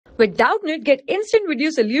With Doubtnut, get instant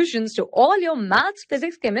video solutions to all your maths,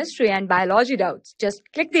 physics, chemistry, and biology doubts. Just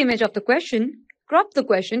click the image of the question, crop the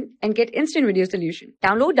question, and get instant video solution.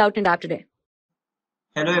 Download Doubtnut app today.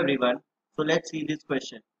 Hello everyone. So let's see this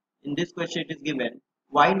question. In this question it is given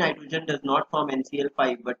why nitrogen does not form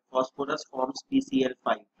NCl5 but phosphorus forms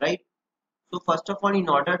PCl5, right? So first of all, in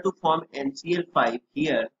order to form NCl5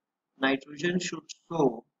 here, nitrogen should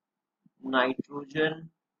show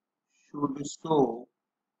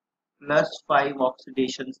 +5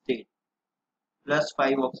 oxidation state.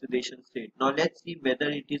 +5 oxidation state. Now let's see whether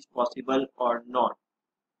it is possible or not.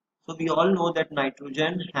 So we all know that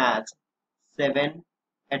nitrogen has 7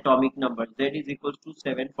 atomic numbers. Z is equals to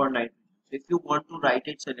 7 for nitrogen. So if you want to write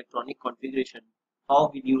its electronic configuration, how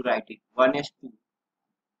will you write it? 1s2,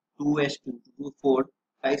 2s2, 2, 4,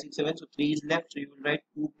 5, 6, 7. So 3 is left. So you will write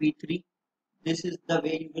 2p3. This is the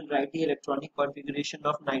way you will write the electronic configuration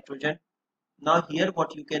of nitrogen. Now here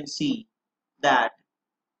what you can see that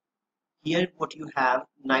here what you have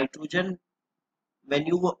nitrogen when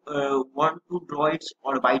you want to draw its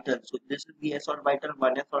orbital. So this is the s orbital,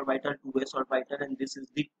 1s orbital, 2s orbital, and this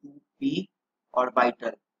is the 2p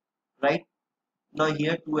orbital, right? Now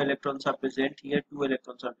here 2 electrons are present, here 2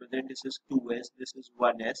 electrons are present, this is 2s, this is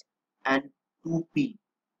 1s and 2p.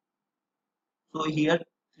 So here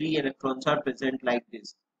 3 electrons are present like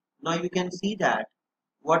this. Now you can see that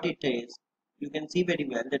what it is, you can see very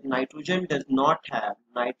well that nitrogen does not have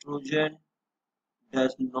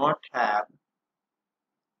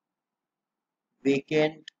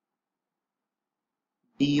vacant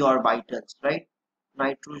d orbitals, right?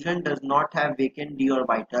 Nitrogen does not have vacant d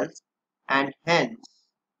orbitals, and hence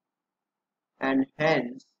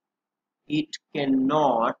it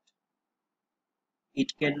cannot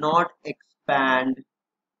expand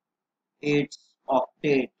its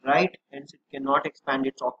octet, right? Hence it cannot expand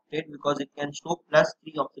its octet because it can show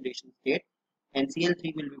 +3 oxidation state.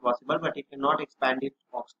 NCl3 will be possible, but it cannot expand its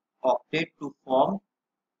octet to form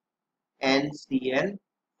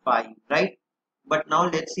NCl5, right? But now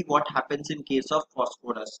let's see what happens in case of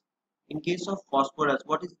phosphorus. In case of phosphorus,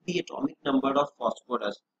 what is the atomic number of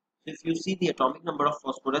phosphorus? So if you see the atomic number of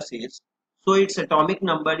phosphorus is, so its atomic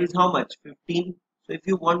number is how much? 15. So if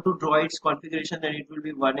you want to draw its configuration, then it will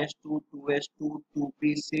be 1s2, 2s2,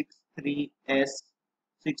 2p6, 3s,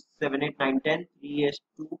 6, 7, 8, 9, 10,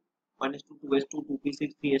 3s2, 1s2, 2s2,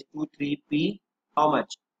 2p6, 3s2, 3p, how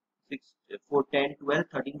much? 6, 4, 10, 12,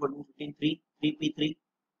 13, 14, 15, 3, 3p3.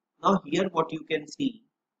 Now here what you can see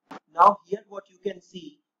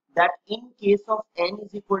that in case of n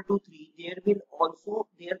is equal to 3, there can also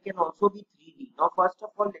be 3d. Now first of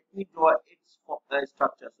all, let me draw its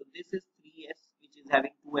structure. So this is 3s, which is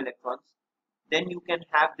having 2 electrons. Then you can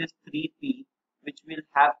have this 3p, which will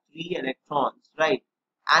have 3 electrons, right?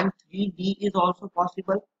 And 3d is also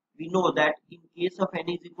possible. We know that in case of n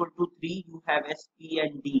is equal to 3, you have s, p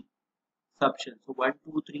and d subshells. So 1,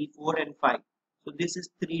 2, 3, 4 and 5. So this is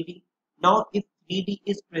 3d. Now if 3d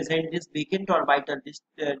is present, this vacant orbital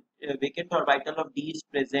of d is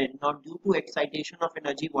present. Now due to excitation of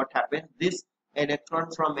energy, what happens? This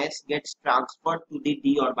electron from s gets transferred to the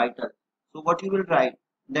d orbital. So what you will write,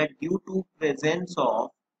 that due to presence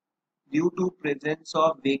of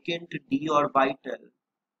vacant d orbital,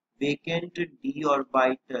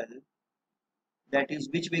 that is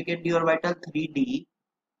which vacant d orbital? 3d.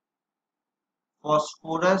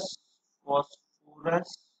 Phosphorus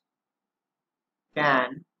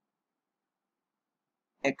can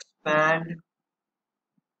expand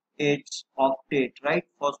its octet, right?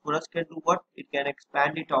 Phosphorus can do what? It can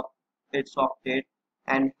expand its octet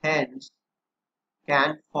and hence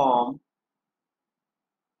can form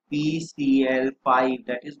PCl5,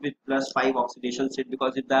 that is with +5 oxidation state,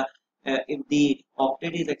 because if the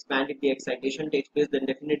octet is expanded, the excitation takes place, then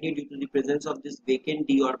definitely due to the presence of this vacant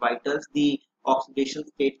d orbitals, the oxidation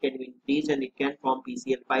state can increase and it can form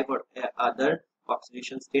PCl5 or other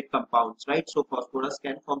oxidation state compounds, right? So phosphorus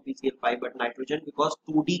can form PCl5, but nitrogen, because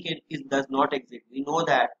 2d does not exist. We know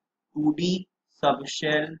that 2d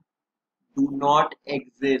subshell do not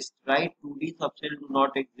exist, right? 2d subshell do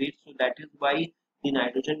not exist, so that is why the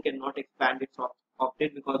nitrogen cannot expand its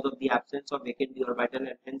octet, because of the absence of vacant d orbital,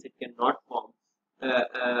 and hence it cannot form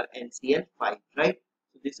NCl5, right?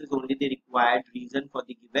 So this is only the required reason for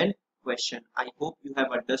the given question. I hope you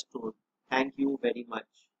have understood. Thank you very much.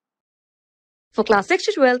 For class 6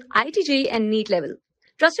 to 12, IIT JEE and NEET level.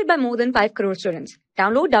 Trusted by more than 5 crore students.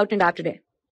 Download Doubtnut app today.